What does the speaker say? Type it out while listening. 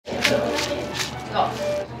大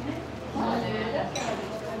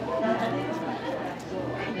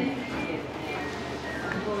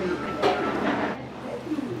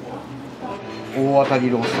当たり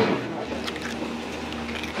ローストビーフ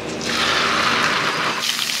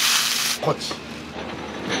こっち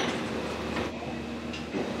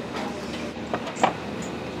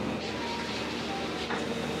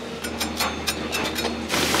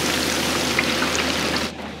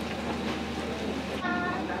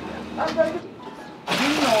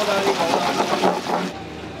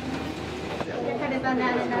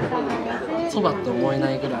そばって思え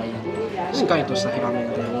ないぐらいしっかりとした平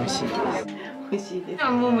麺で美味しいです。美味しいです。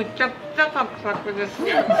もうむちゃくちゃサクサクです。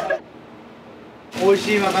美味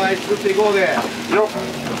しいまかない作っていこうで。よっ。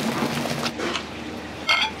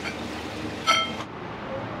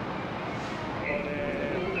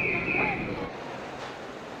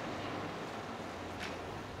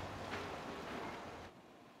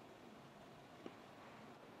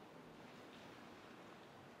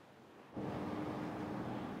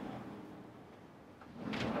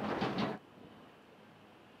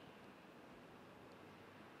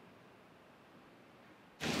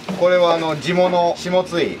これは地物下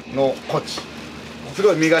津井のコチ、す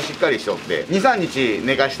ごい身がしっかりしとって2、3日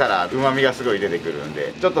寝かしたらうまみがすごい出てくるん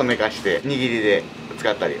で、ちょっと寝かして握りで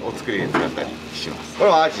使ったりお作りで使ったりします。こ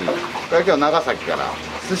れはアジ、これは今日長崎から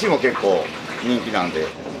寿司も結構人気なんで。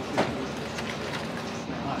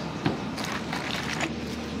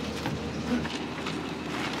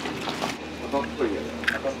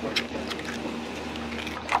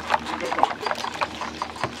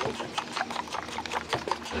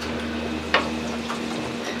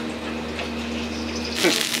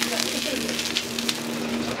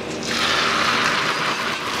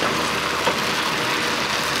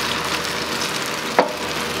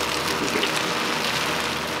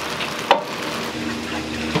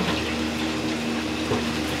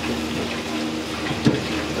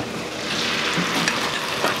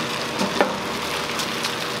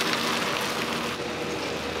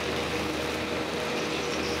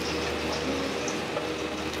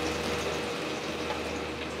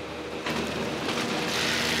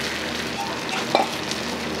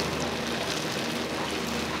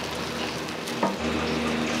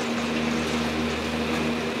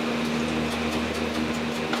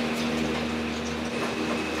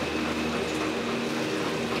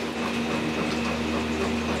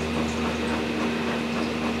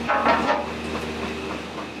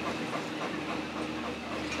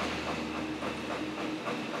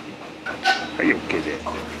はい、OK で。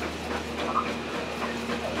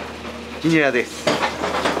キニラです。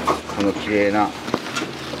この綺麗な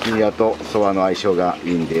キニラとそばの相性が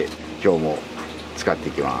いいんで、今日も使って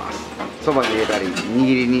いきます。そばに入れたり、握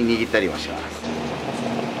りに握ったりもします。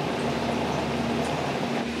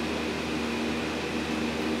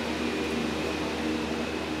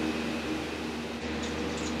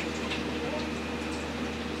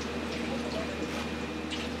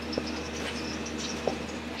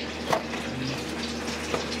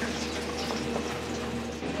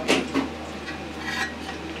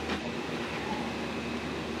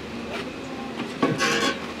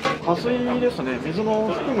加水ですね、水の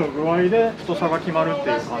含む具合で太さが決まるって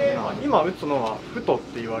いう感じなので、今打つのは太っ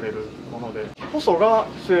て言われるもので、細が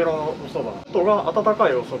せいろのおそば、太が温か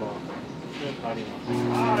いおそばになり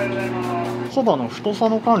ます。そばの太さ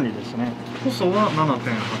の管理ですね。細は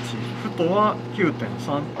 7.8、太は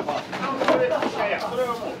 9.3。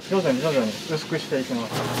徐々に徐々に薄くしていきま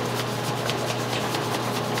す。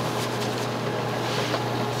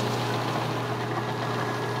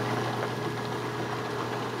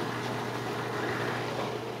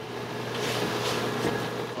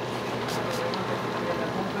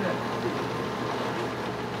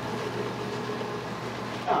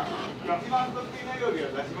一番得意な料理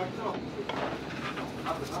はだし巻きの。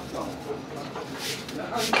あと何か。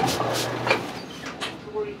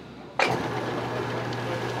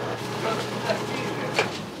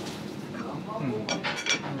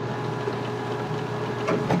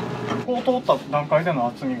こう通った段階での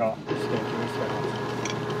厚みがステーキです。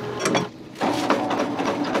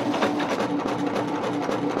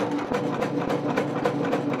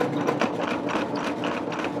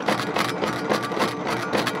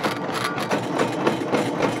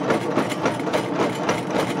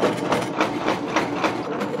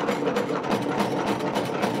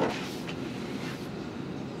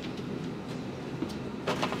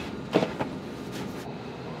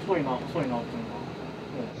遅いなっていうのは。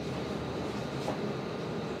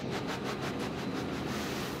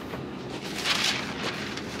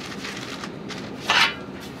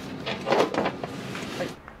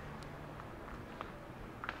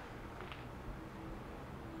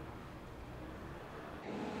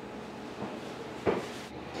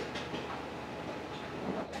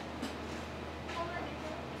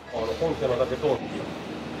コンセのだけと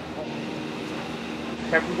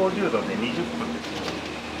150度で20分です。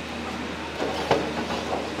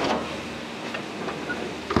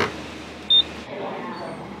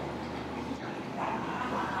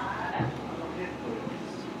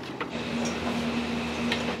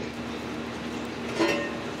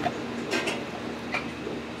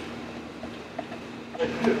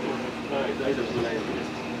大丈夫です。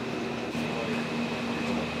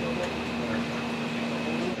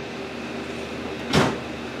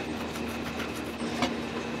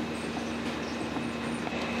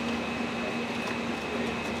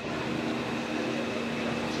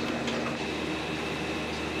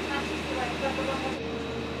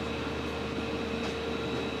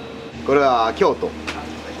これは京都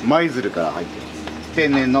舞鶴から入ってます。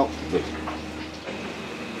天然の部位。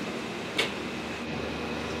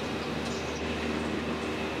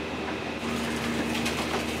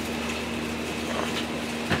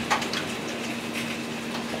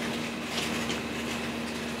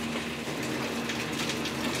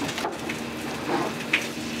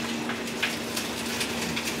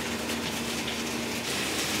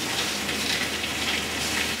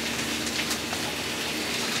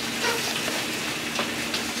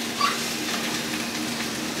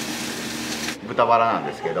豚バラなん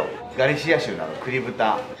ですけど、ガリシア州の栗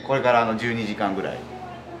豚、これから12時間ぐらい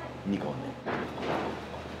煮込んで。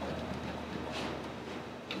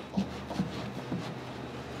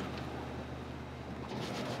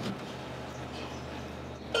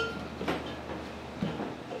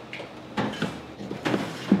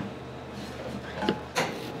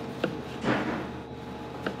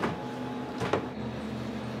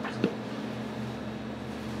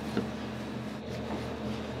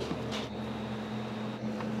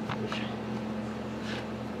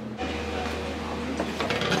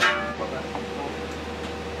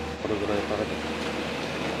これぐらいからで。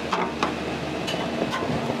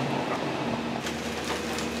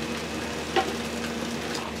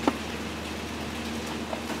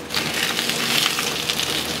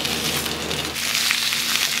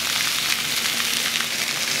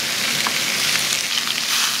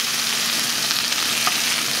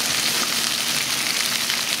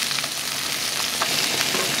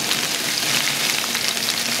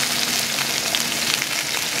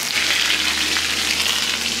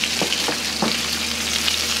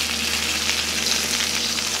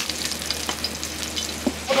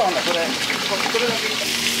これだけ。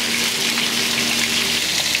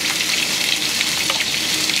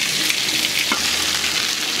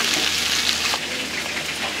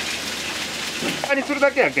にするだ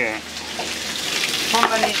けやけん。そん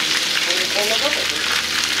なに。はい。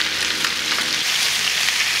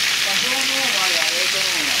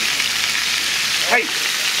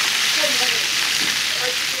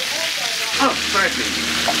スライス。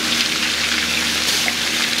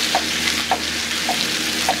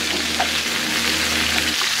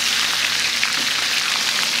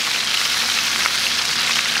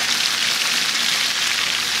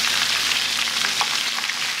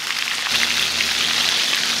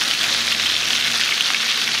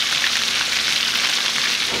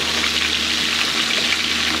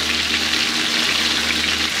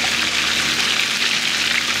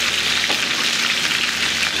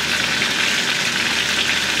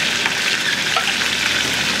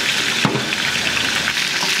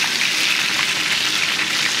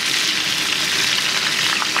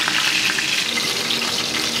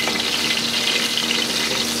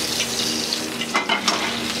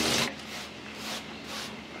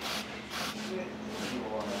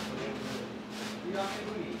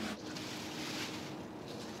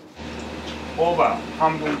オーバー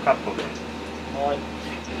半分カットで。はい。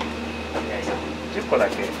10個だ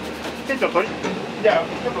け。店長取り。じゃあ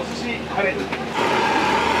ちょっと寿司晴れる。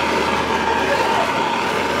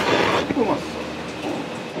うまそう。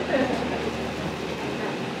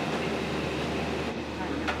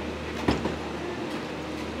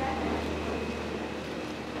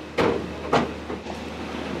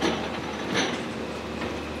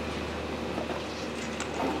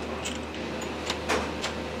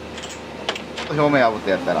表面炙っ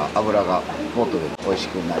てやったら油がもっと美味し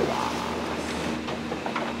くなります。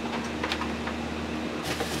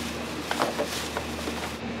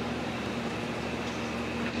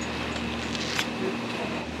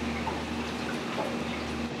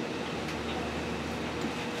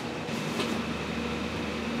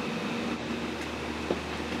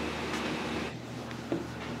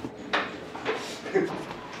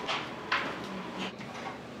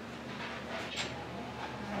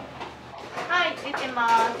はい、出てま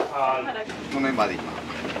す。このメンバーでいきます。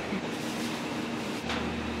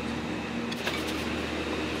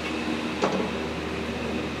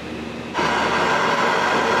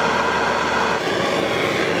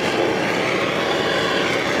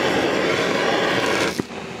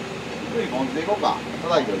こうか。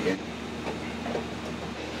叩いておいて。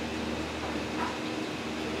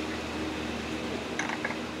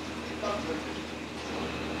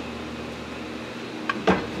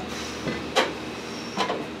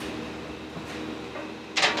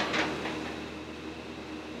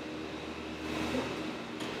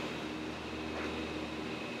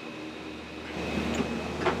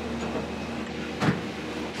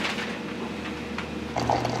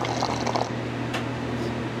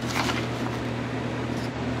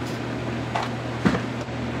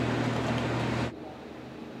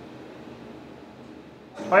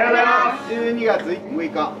おはようございます。12月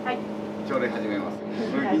6日、はい。朝礼始めます。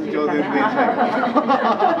緊張全然しない。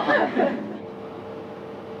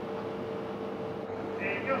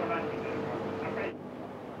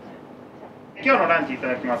今日のランチいた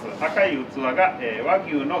だきます。赤い器が、和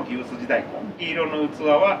牛の牛すじ大根。黄色の器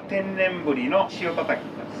は天然ぶりの塩たたき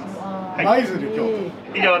になります。はい。舞鶴京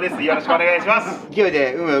都。以上です。よろしくお願いします。勢い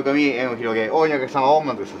で海を浮かみ、縁を広げ、大いにお客様を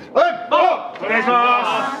満足する。はい、どうも。お願いし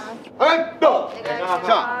ます。はい、どうも。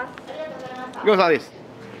さあ、餃子です。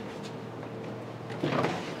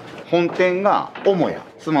本店が母屋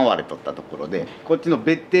住まわれとったところで、こっちの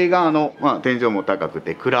別邸側の、天井も高く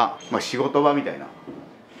て蔵、仕事場みたいな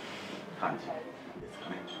感じですか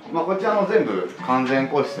ね。こちらの全部完全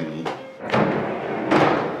個室に、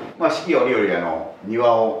四季折々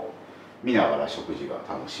庭を見ながら食事が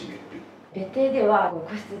楽しめる。別邸では個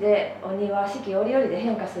室でお庭、四季折々で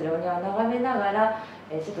変化するお庭を眺めながら、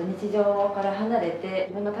ちょっと日常から離れて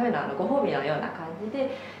自分のためのご褒美のような感じ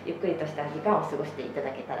でゆっくりとした時間を過ごしていた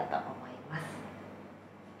だけたらと思います。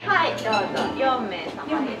はい、どうぞ。4名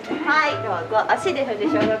様です。はい、どうぞ。足で踏んで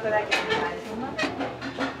消毒だけお願いします。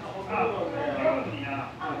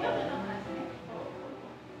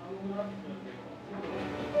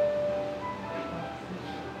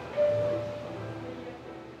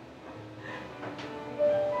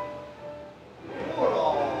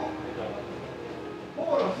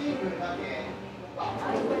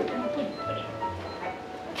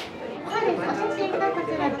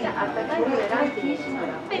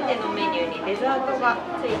すべてのメニューにデザートが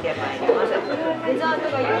ついてまいります。デザート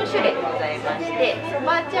が4種類ございまして、そ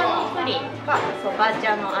ば茶のプリンかそば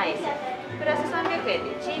茶のアイス、プラス300円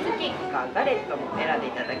でチーズケーキかガレットも選んで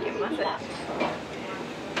いただけます。ラ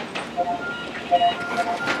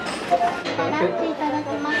ンチいただき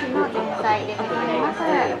ますの前菜でございます。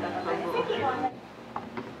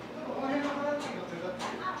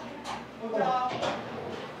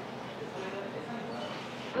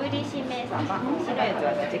ウリシメサバ、白い器が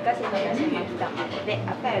自家製のだし巻き卵で、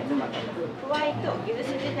赤い器がくわいと牛す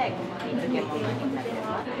じ大根の水魚っていうのになって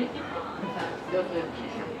ます。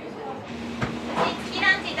チキ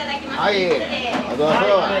ランチいただきます。はい、ありがとうござ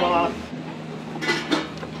います。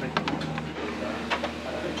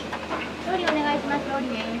料理お願いします。料理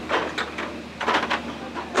です。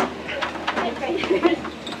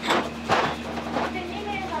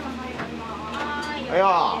はいよ。は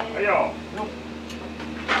いよ。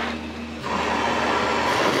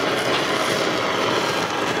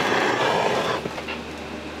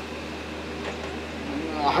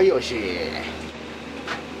はい、よし。料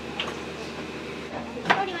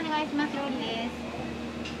理お願いします。料理です。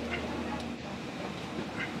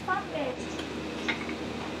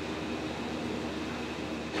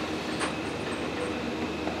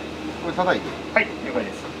これ叩いて。はい、了解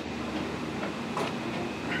です。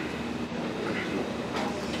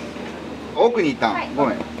奥に行ったん、ご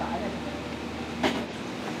めん。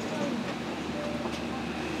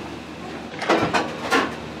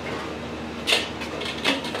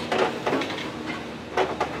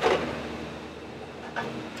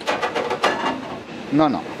7。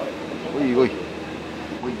おいおい。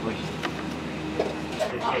おいおい。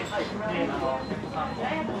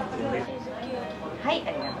はい、あ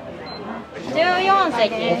りがとうございます。14席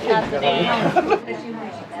スタートです。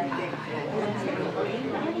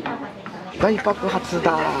大爆発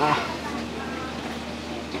だ。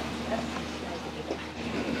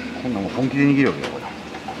こんなもん本気で握るわけよ、これ。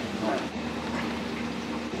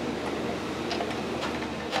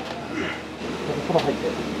そば入って。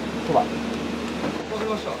そば。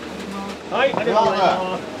はい、ありがとうござい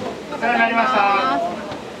ます。お世話になりました。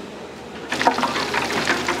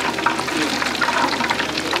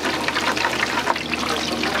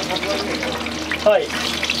はい。逃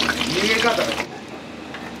げ方だ。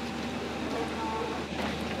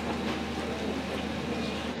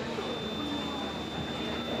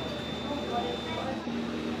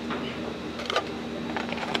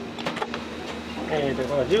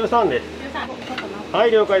これ13です。は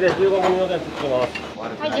い、了解です。15分ので作ります。は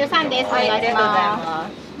い、13です。お願いしま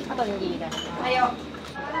す。あと握り出します。はいよ。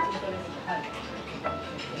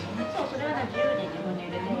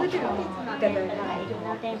天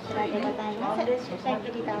ぷらでございます。ごゆっ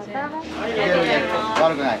くりどうぞ。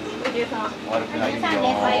悪くない。悪くない。は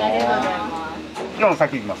い、ありがとうございます。今日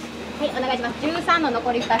先行きます。はい、お願いします。13の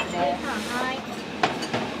残り2つです。はい。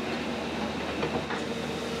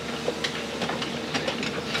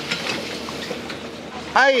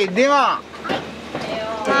はい、では。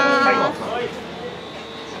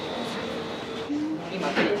今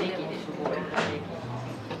これ時期です。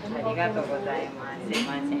ありがとうございます。すい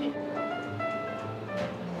ません。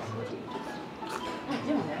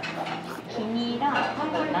キニラ、あ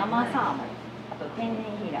と生サーモン、あと天然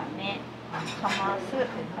ヒラメ、カマス、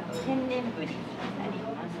あと天然ブリになりま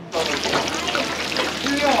す。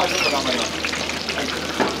14はちょっと頑張ります。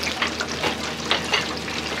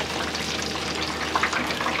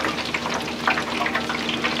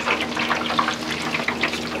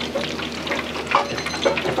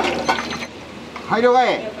はい、了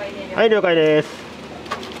解。はい、了解です。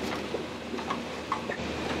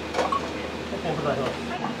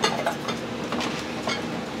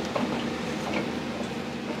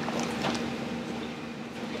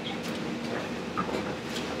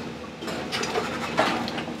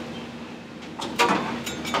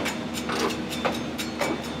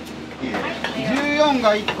14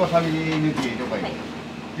が1個サビ抜き了解。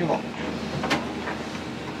15。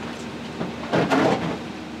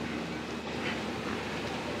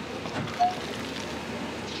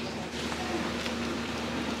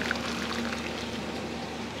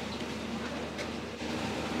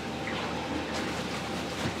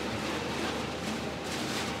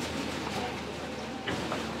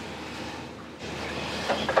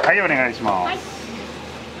はい、お願いします。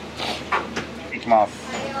いきます。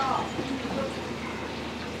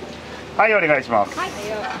はい、お願いします。は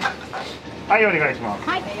い、お願いします。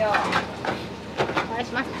はい。お願い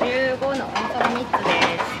します。15のオンソバ3つで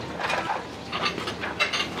す。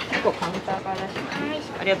結構カウンターから出します。はい、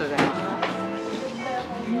ありがとうございます。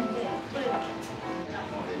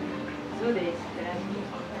そうです。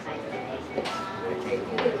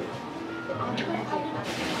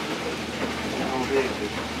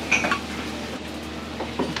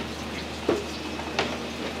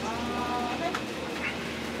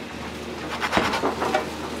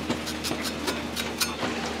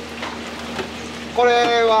こ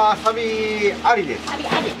れはサビありです。ありあ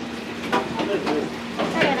り。は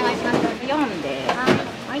い、お願いします。4です。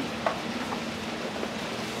はい。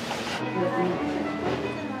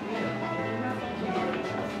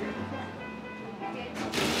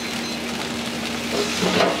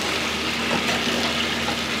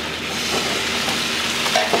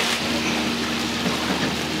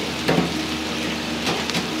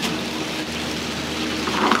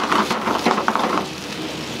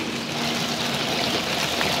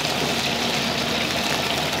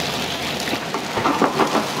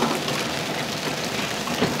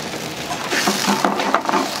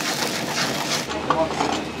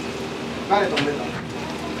誰飛んでた？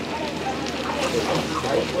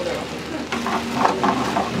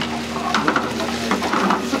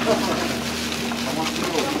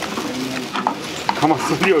カマ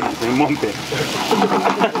ス料理専門店。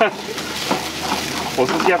お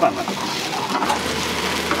寿司屋さんなんです。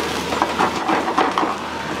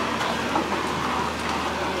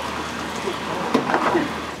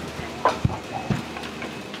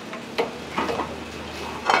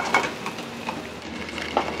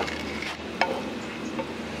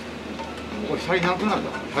これシャリなくなるん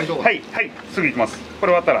だ。シャリどこ？はい、はい、すぐ行きます。こ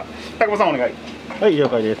れ終わったら、高尾さんお願い。はい、了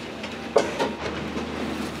解です。お待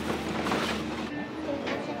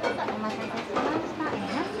たせしました。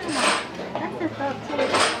ナスとチー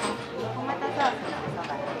ズ、トマトソースのおそ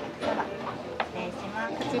ばの焼きそば。失礼し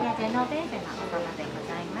ます。こちらジェノベーゼのおそばでご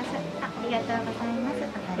ざいます。ありがとうございます。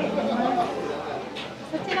お借りします。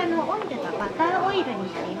そちらのオイルがバターオイル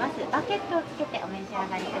になります。バケットをつけてお召し上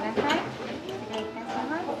がりください。失礼いたし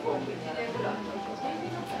ます。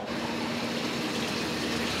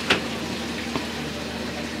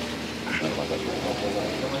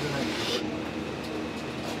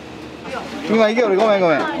今いけよる。ごめんご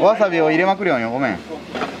めん。わさびを入れまくるよんよ。ごめん。いっ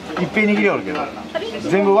ぺんに切れよるけど。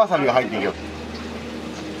全部わさびが入っていけよ。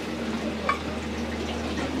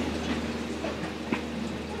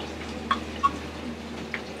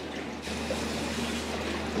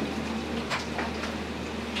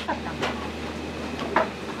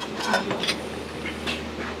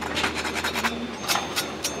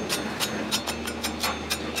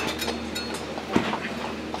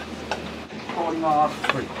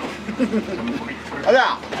あ、じゃ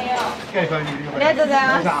あ。ありがとうござい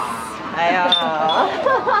ます。はいよ。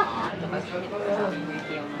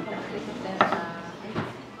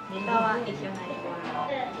ネタは一緒になりま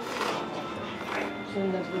す。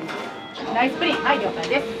ライスプリン、はい、了解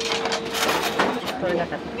です。取れな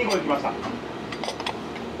かった。2個いきました。こ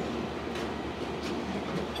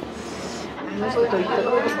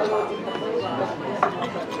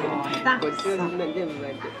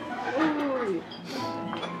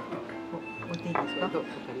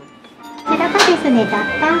ちらがですね、若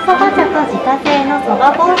干そば茶と自家製のそ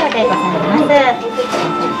ばボールでございます。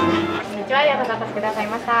こんにちは、ありがとうございください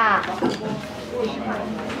ました。は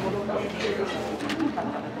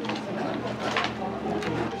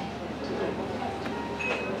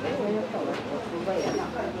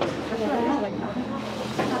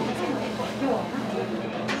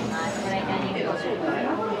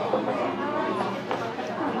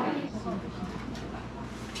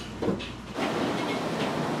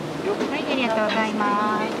い、ありがとうござい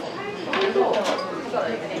ます。お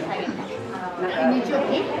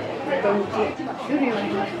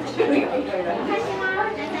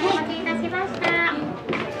待たせいたしました。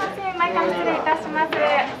毎回失礼いたします。お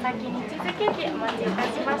先にチーズケーキお待ちいたし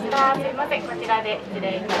ました。すいません、こちらで失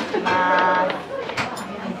礼いたします。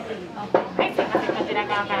はい、すいません、こちら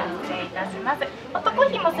側から失礼いたします。ホットコー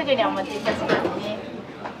ヒーもすぐにお持ちいたしますね。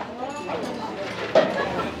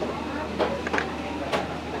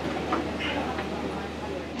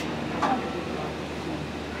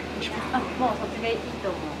あ、もうそっちでいいと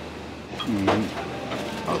思う。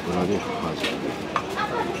油ではじ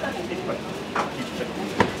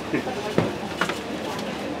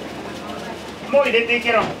もう入れてい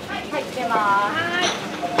けろ。はい、出ま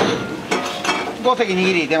す。5席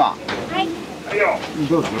握り出ま。はいよ。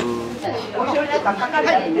どうぞ。は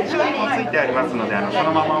い、醤油もついてありますので、そ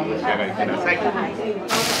のままお召し上がりください。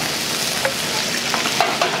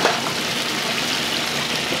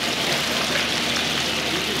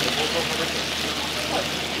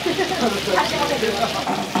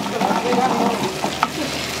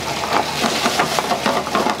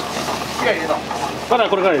まだ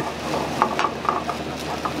これからです。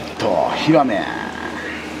平麺。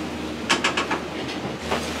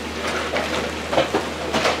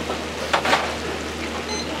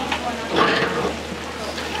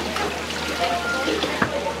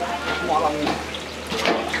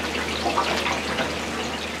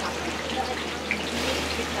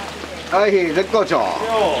はい、絶好調。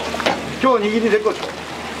今日握り絶好調。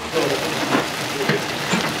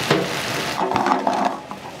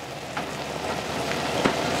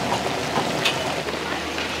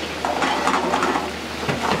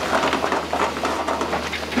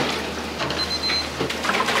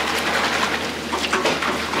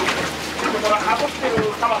残ってる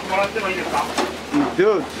カマスもらってもいいですか？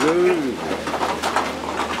どうぞ。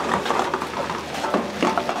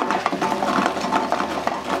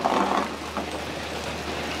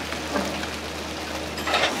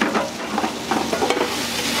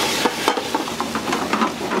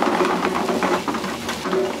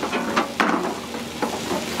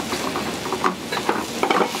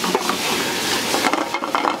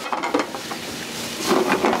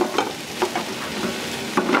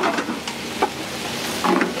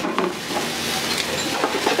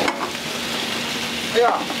で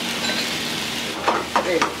は、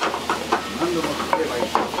何度も作ればいい。は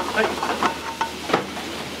い。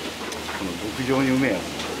この極上にうめえやつ。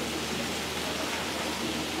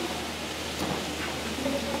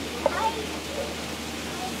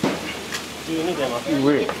12出ます。上。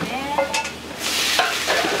はい、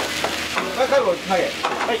最後、はい。はい。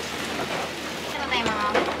ありがとうございま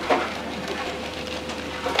す。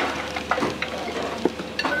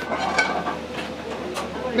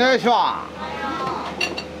お願いします。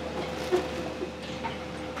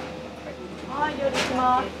はい、料理し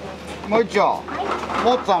ます。もう一丁。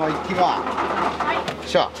モッツァも行きます。はい。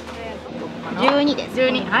しゃ。12です。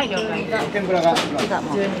12、はい、了解です。天ぷらが。12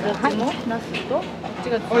どっちも、ナスと、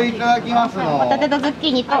これいただきますの。ホタテとズッキ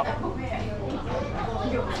ーニと。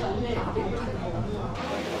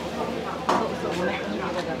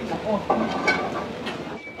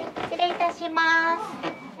失礼いたしま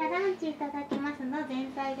す。ランチいただきますの前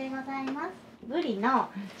菜でございます。ブリの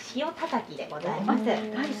塩たたきでございます。は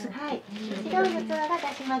い。白い器がだ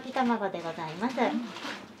し巻き卵でございます。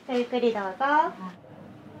ごゆっくりどうぞ。は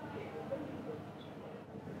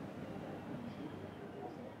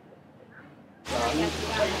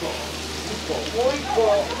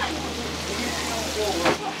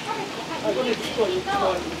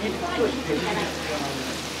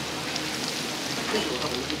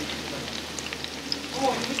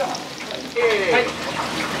い。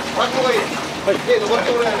マッコがいい。はい。で、残って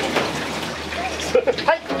おらない。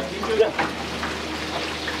はい。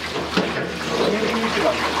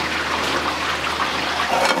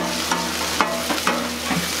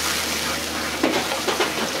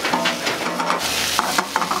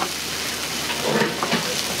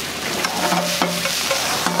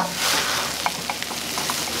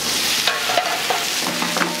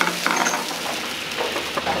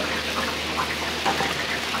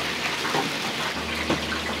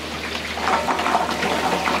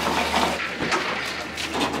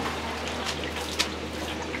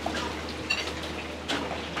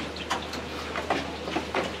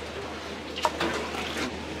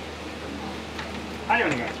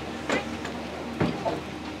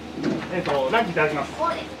ランチいただきます。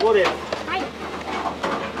5です。はい。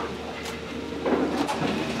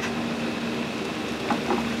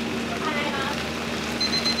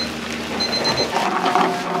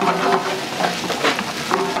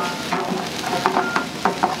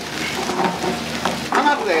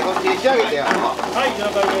甘くでこっち仕上げてやろ。はい、了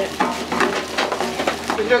解です。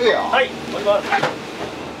仕上げよ。はい、終わります。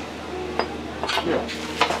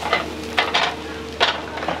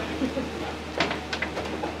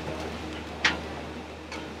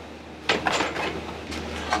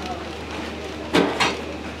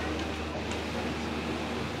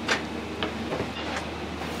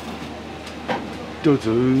どう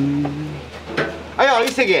ぞ。はいよ、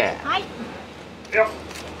一席。はい。よ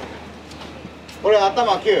これ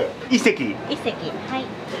頭9。一席。一席。はい。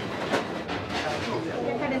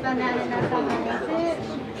カルボナーラのそばです。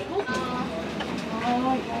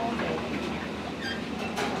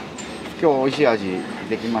今日美味しい味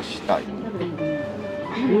できました。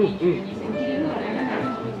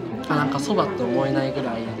なんかそばと思えないぐ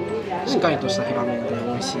らいしっかりとした平麺で美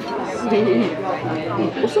味しいです。お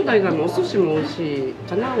蕎麦以外もお寿司も美味しい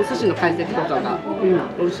かな。お寿司の解析とかが、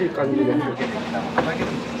美味しい感じです。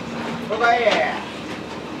そばいい。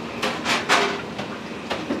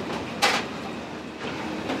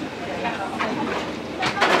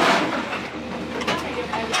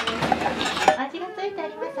味がついてあ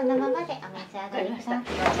ります。そのままでお召し上がりください。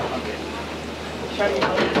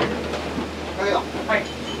はい。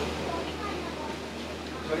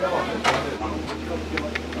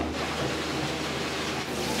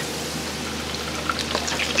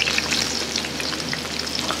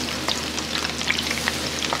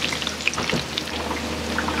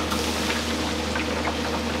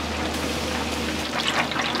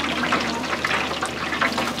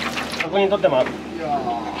確認取ってます。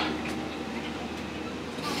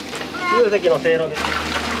9席のせいろです。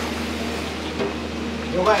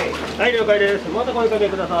了解。はい、了解です。また声かけ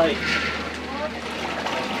ください。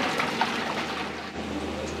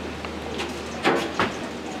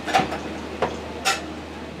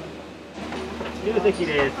10席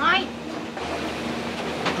です。はい。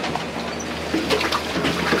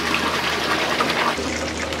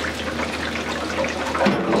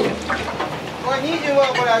これ25は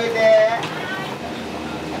これあげて。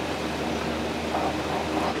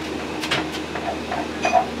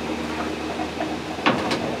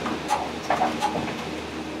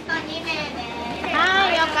は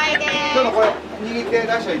い、了解です。ちょっとこれ握って出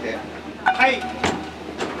しといて。はい。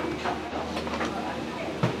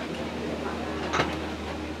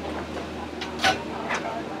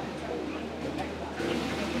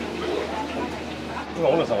今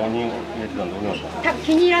小野さん鬼入れてたんで、お願いします。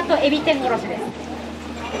キニラとエビ天殺しです。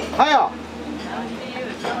はいよ。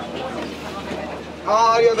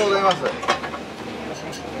ありがとうございます。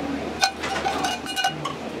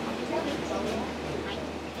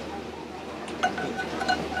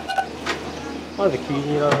まず切り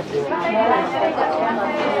ニラだけ。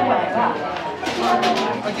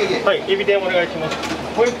はい、エビ天お願いします。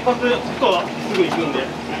これ一発ちょっとすぐ行くんで。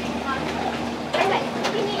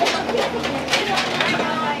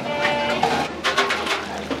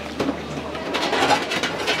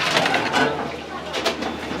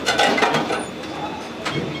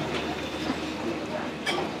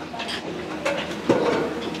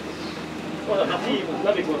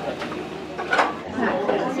鍋ください。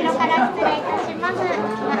後ろから失礼いたします。温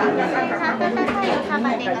かいおそば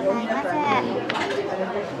でございます。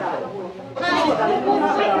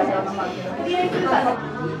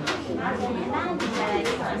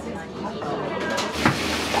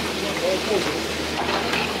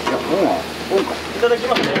いただき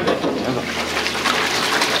ますね。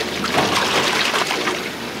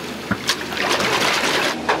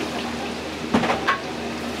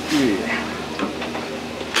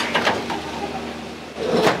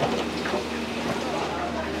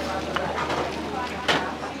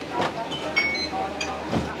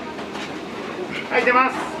はい、出ま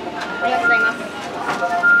す。ありがとうございます。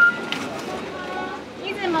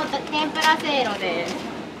出雲と天ぷらせいろです。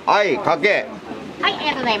はい、かけ。はい、あり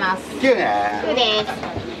がとうございます。9ね。9です。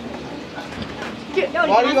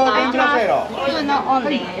割りが天ぷらせいろ。普通のオン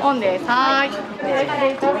です。オンです。はい。失礼い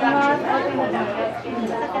たします。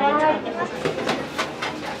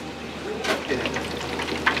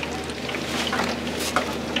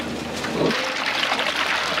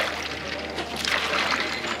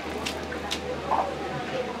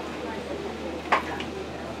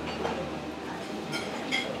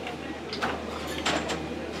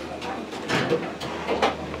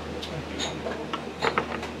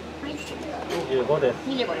25です。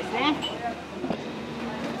25ですね。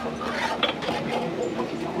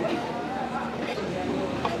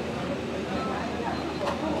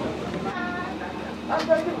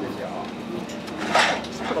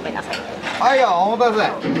ごめんなさい。はいよ、お待た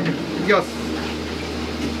せ。いきます。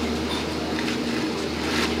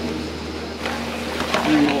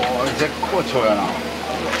絶好調やな。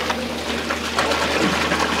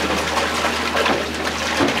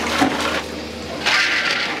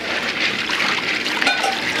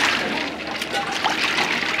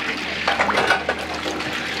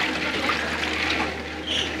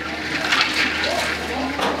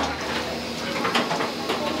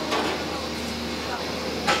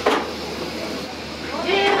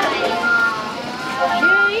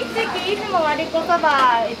いつも割りこそ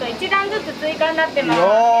ば、1段ずつ追加になってます。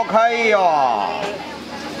了解よ。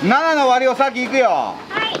7の割りを先行くよ。は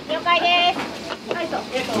い、了解です。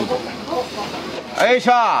よいし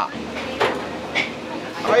ょ。は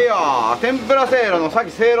いよ。天ぷらせいろの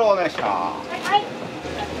先せいろお願いします。はい。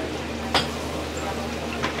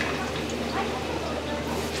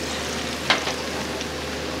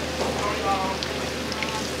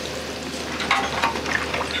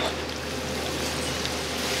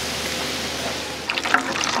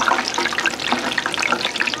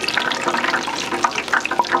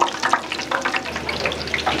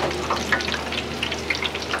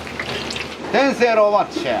天せいろお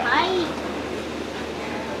待ち。はい。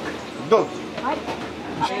どうぞ。はい。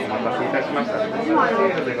お待たせいたしました。セ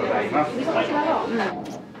ールでございます。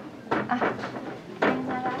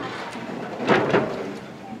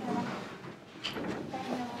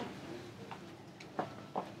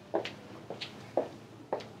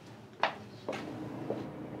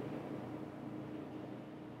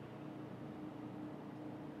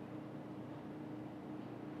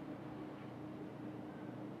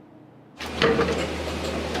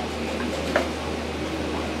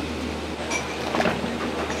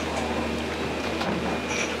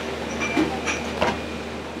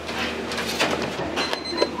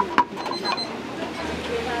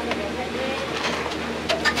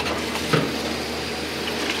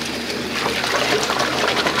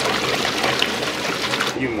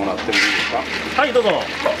湯もらってもいいですか。はいどうぞ。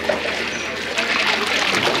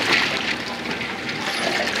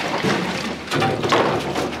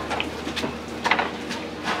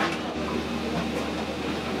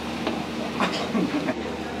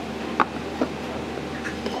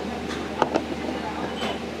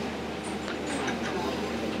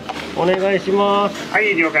お願いします。は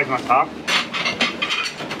い、了解しました。あ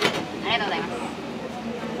りがとうございます。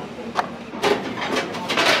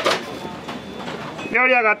料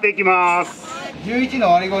理上がっていきます。11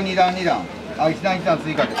の割り5、2段2段。あ、1段1段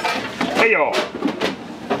追加です。はいよ。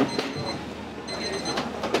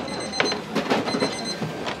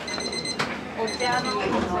お茶の。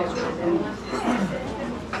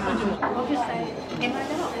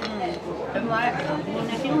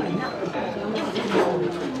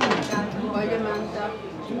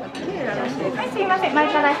はい、すいません、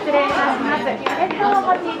前から失礼いたします。お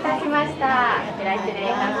持ちいたしました。こちら失礼い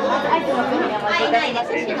たします。アイスの次にお持ちいたします。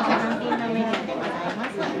寿司の単品のメニューでございま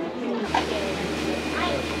す。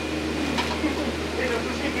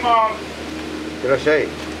いきます。いらっしゃい。ど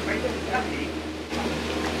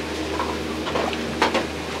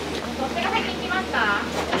ちら先行きますか？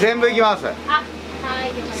全部いきます。あ、は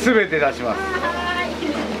い。すべて出します。はい。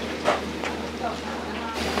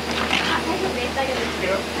大丈夫です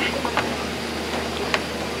よ。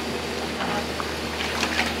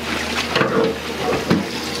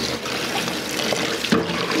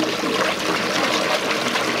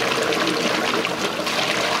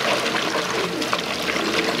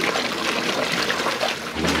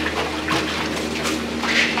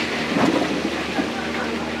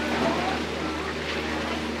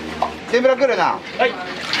天ぷら来るな。はい。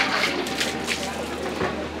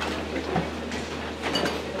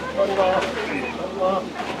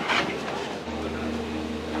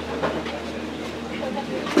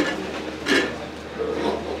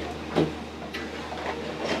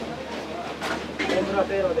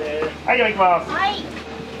はい、行きます。はい。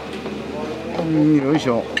よいし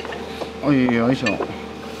ょ。はい、よいしょ。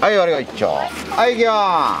はい、あれが一丁。はい、行き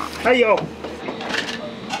まーす。はいよ。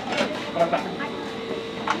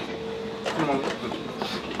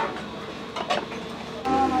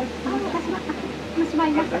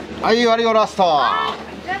はい、割りごラスト。じ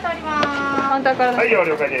ゃあ取ります。カウンターから。はいよ、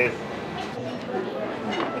了解です。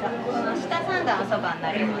この下3段おそばに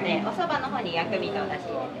なるので、おそばの方に薬味とお出し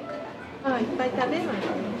入れてください。あ、いっぱい食べるの。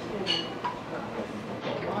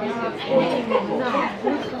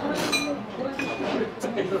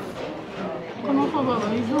このそばの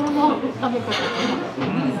理想の食べ方か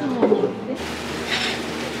な。いつもの。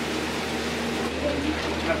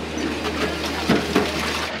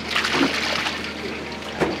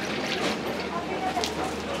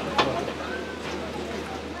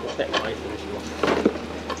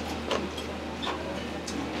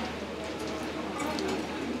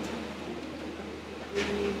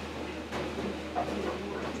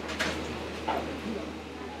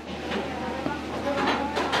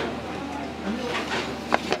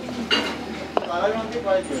面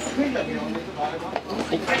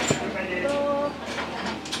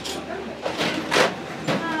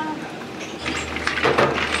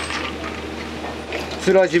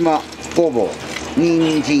島ごぼう、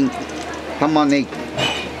人参、玉ねぎ、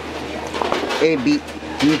エビ、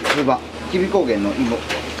三つ葉、きび高原の芋、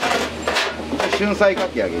春菜か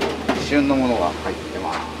き揚げ、旬のものが入って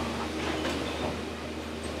ます。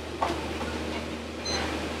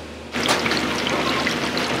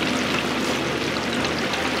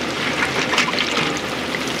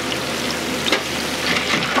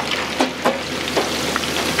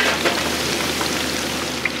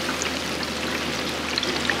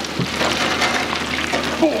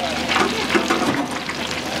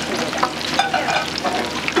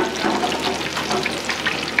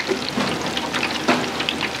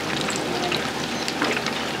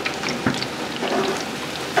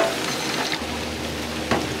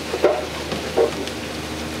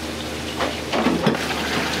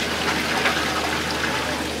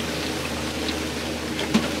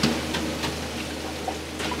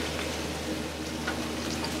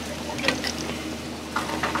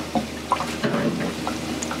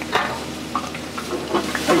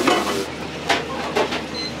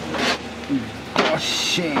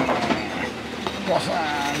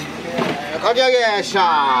かき揚げしゃー。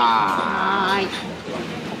はい。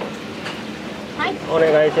お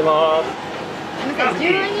願いします。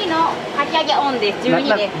12のかき揚げオンです。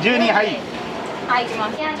12です。12、はい。はい、か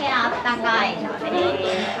き揚げあったかいので、は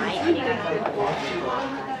い、ありがとうございます。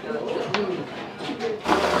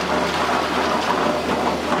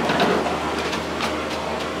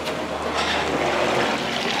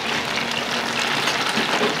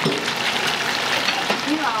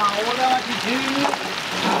今オーダー巻き12の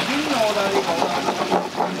オーダーでいいかオーダー巻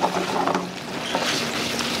き。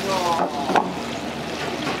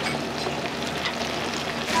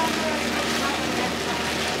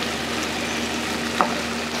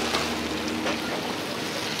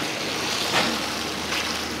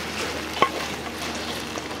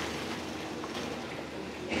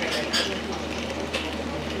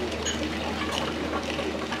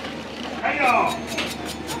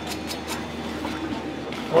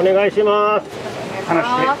お願いします。離し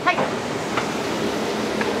て。はい。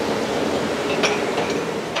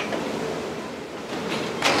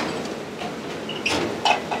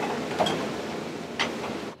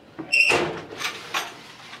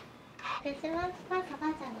失礼しました。そば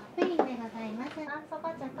茶のプリンでございます。そば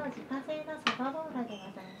茶と自家製のそばボールでご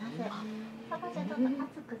ざいます。そば茶ちょっと熱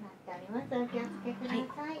くなっております。お気をつけくださ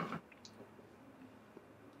い。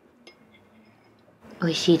美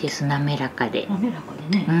味しいです。滑らかで。滑らか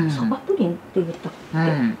でね。そばプリンって言ったっけ？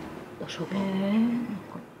おそば。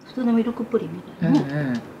普通のミルクプリンみたいな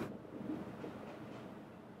ね。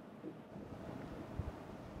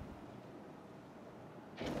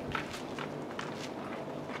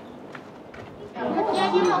かき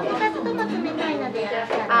揚げもおかずとか冷たいのでいらっ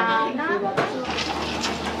しゃるんですか？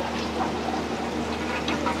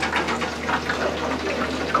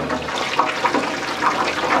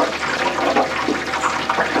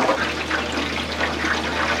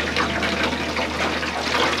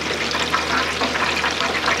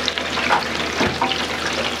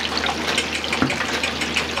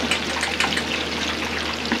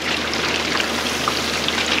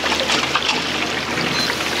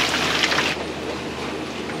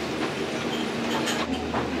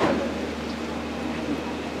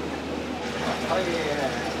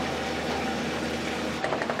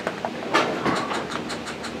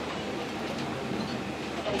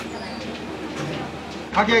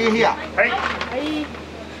かき揚げ冷や。はい。よい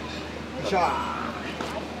しょ。は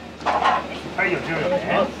い、14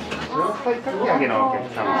ね。野菜かき揚げのお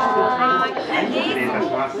客様。はい、失礼いた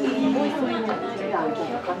します。失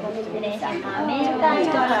礼します。明太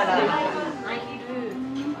ドララ。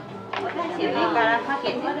上からか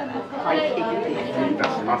けてください。失礼いた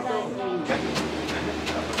します。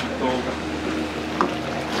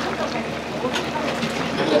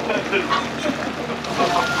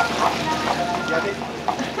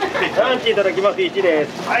ランチいただきます。1で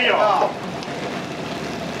す。はいよ。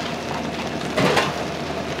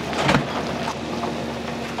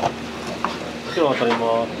今日当たり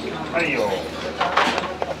ます。はいよ。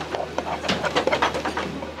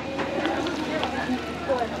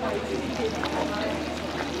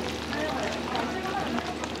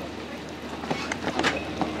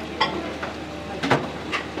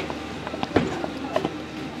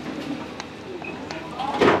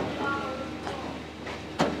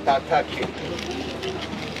たたき。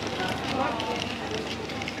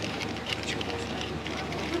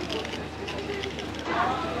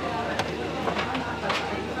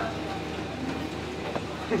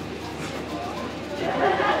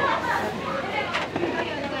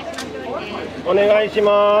願いし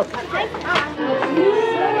ます。バ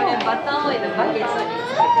ターオイルバケットに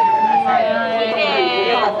つけてください。綺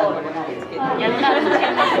麗。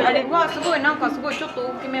あれはすごいなんかすごいちょっと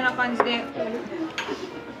大きめな感じで。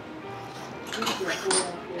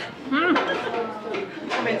う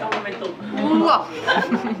ん。うわ。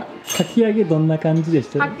かき揚げどんな感じでし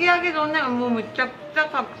た？かき揚げどんなもうめちゃくちゃ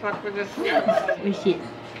サクサクです。美味しい。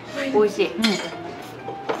美味しい。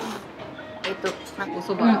なんかお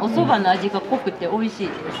蕎麦、お蕎麦の味が濃くて美味しい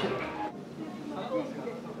です。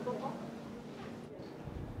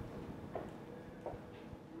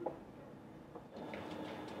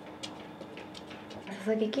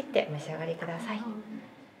注ぎ切ってお召し上がりください。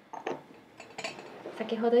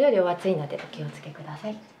先ほどよりお熱いのでお気をつけくださ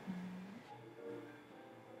い。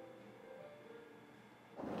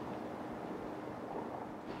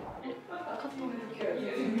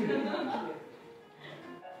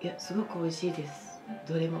いや、すごく美味しいです。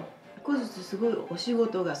どれも。一個ずつすごいお仕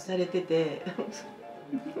事がされてて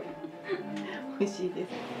美味しいです。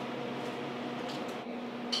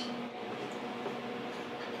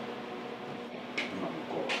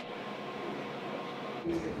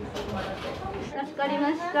助かりま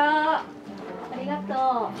した。ありがと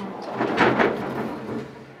う。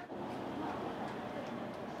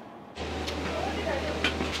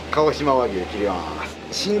鹿児島和牛切ります。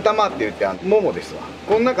新玉って言ってももですわ。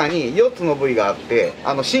この中に4つの部位があって、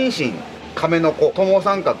心身、亀の子、友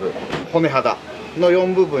三角、骨肌の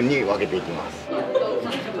4部分に分けていきます。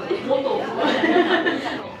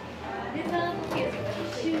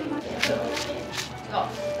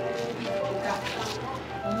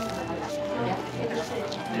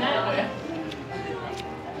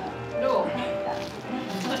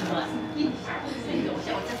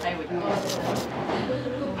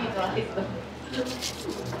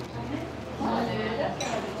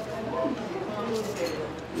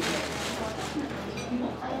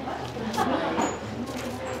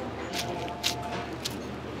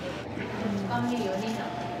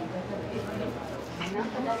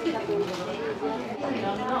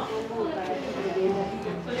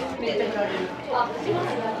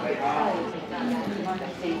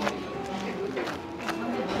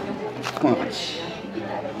こんな感じ。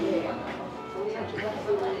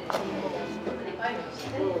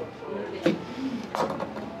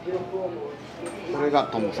これが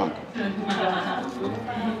友三角。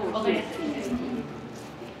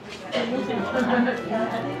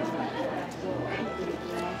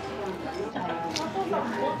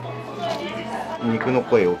肉の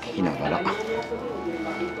声を聞きながら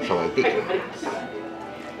さばいていきます。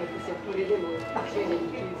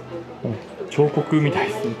彫刻みたい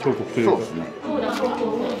ですね。彫刻というか。そうですね。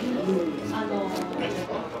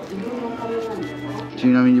ち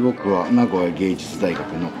なみに僕は名古屋芸術大学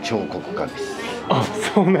の彫刻家です。あ、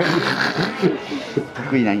そうなんです。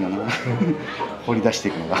得意なんよな。掘り出して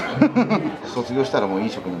いくのが。卒業したらもう飲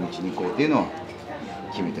食の道に行こうっていうのは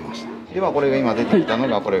決めてました。ではこれが今出てきたの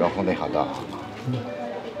が、これが骨肌。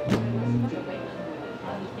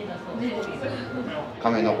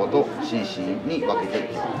亀の子と心身に分けてい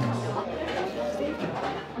きます。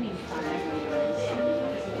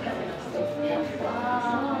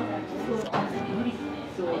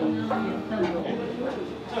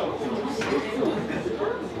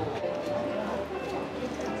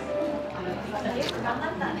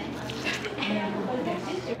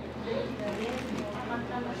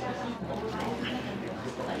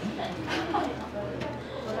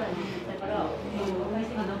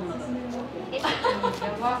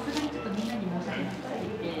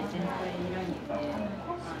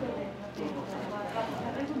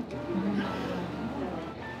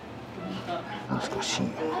難しいよ。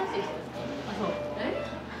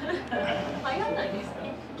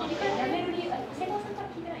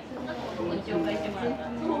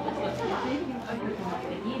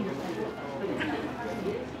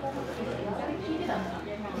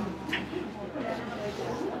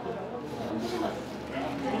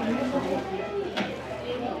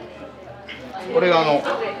これが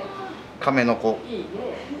亀の子、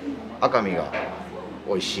赤身が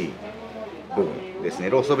美味しい部分ですね。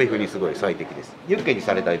ローストビーフにすごい最適です。ユッケに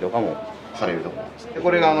されたりとかもされると思います。で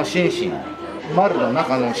これが心身、丸の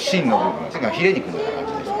中の芯の部分、次はヒレ肉のような感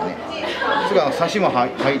じですかね。次はサシも入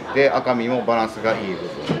って赤身もバランスがいい部分。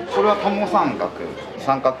これは友三角、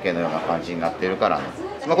三角形のような感じになっているからなんです。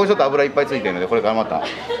これちょっと油いっぱいついてるので、これからまた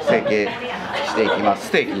成形していきます。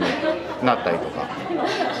ステーキになったりとか、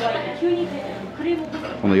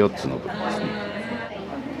この4つの部分ですね。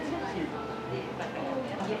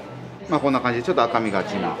こんな感じでちょっと赤みが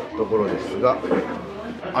ちなところですが、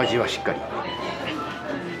味はしっかり。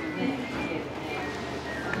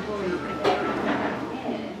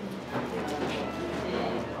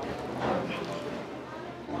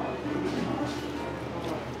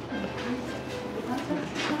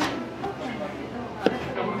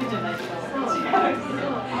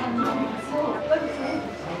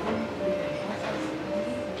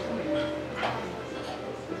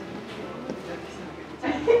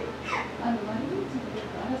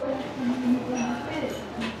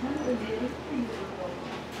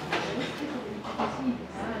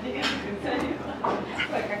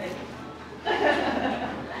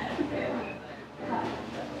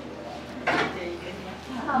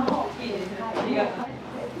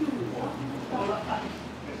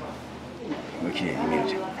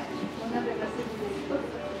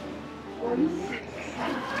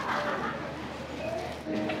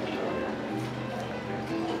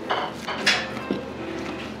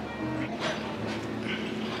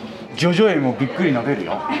ジョジョ園もびっくりの出る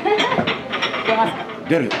よ。出ますか。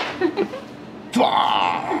出る。ド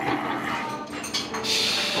ワーン。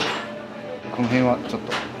この辺はちょっ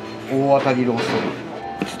と大当たりローストビー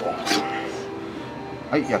フ。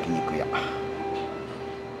はい、焼肉屋。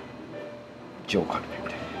上カルビ。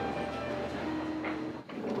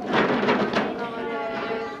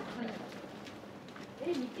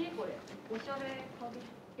見てこれ。おしゃれカビ。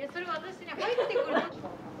いやそれ私に入ってくる。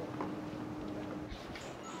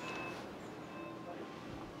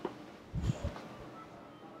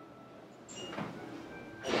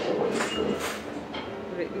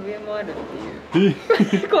上もあるってい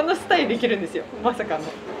うこのスタイルできるんですよ、まさかの。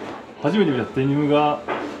初めて見たデニムが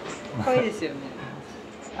可愛いですよね。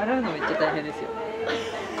洗うのめっちゃ大変ですよ。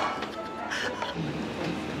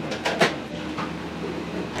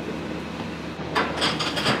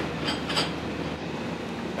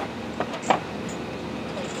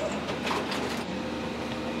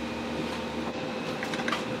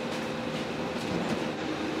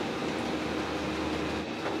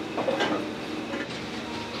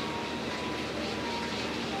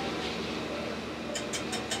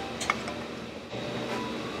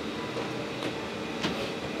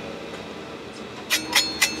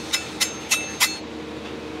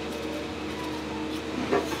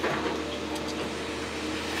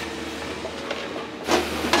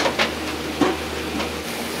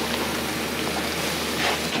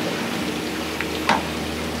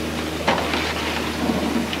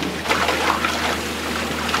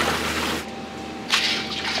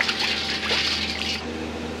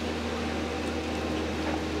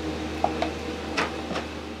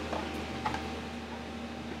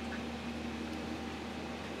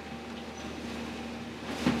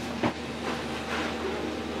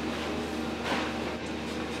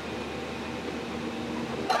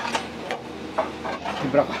天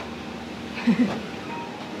ぷらか。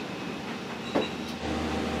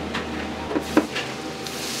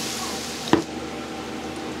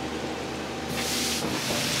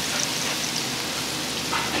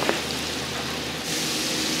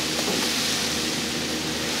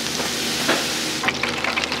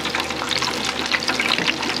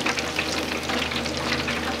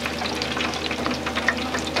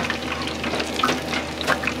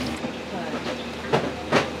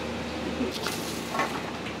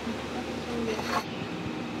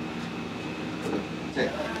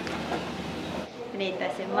失礼いた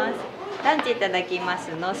します。ランチいただきま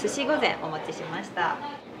すの寿司御膳お持ちしました。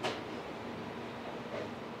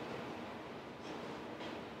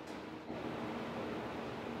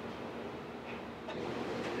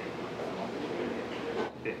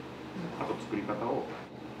で、あと作り方を。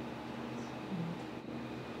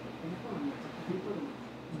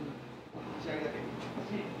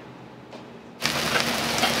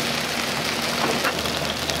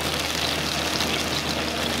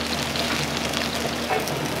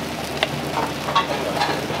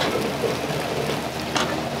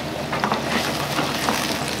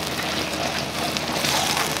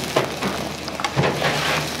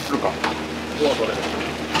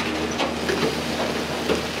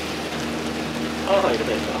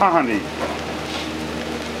半々でいい。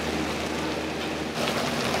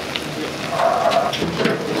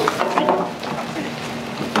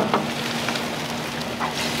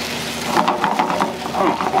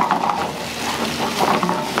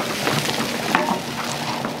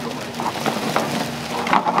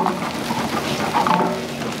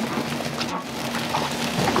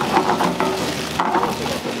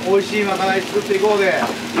美味しいまかない作っていこうで。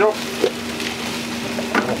よっ。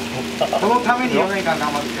このために4年間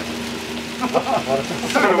頑張ってきた。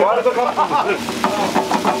ワールドカップ。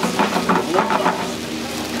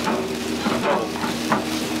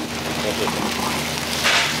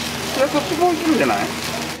いや、そっちもいくんじゃない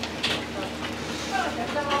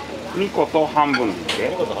？2個と半分で。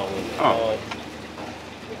2個と半分。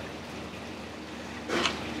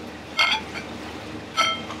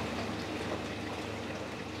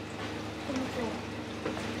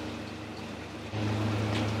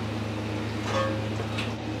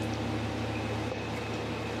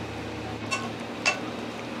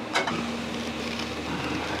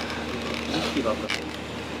ち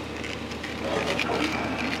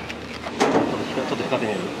ょっと光っ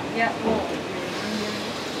てみる。いや、もう。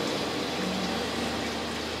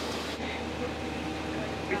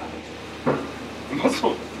うまそ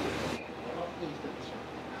う。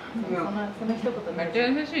その一言めっちゃ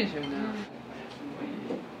優しいですよね。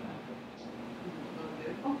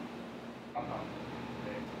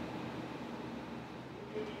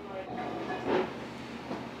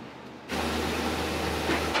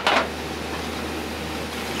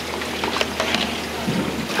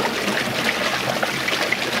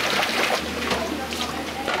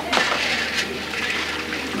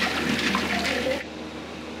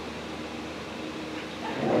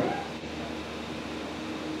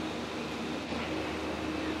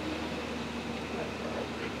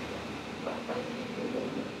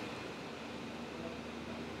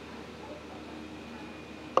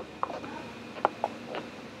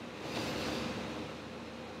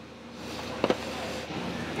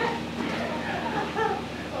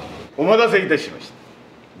お待たせいたしました。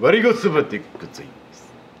割りごそばでございま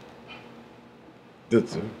す。どう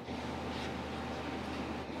ぞ。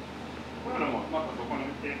こういうのもまたそこに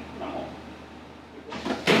置いて、もう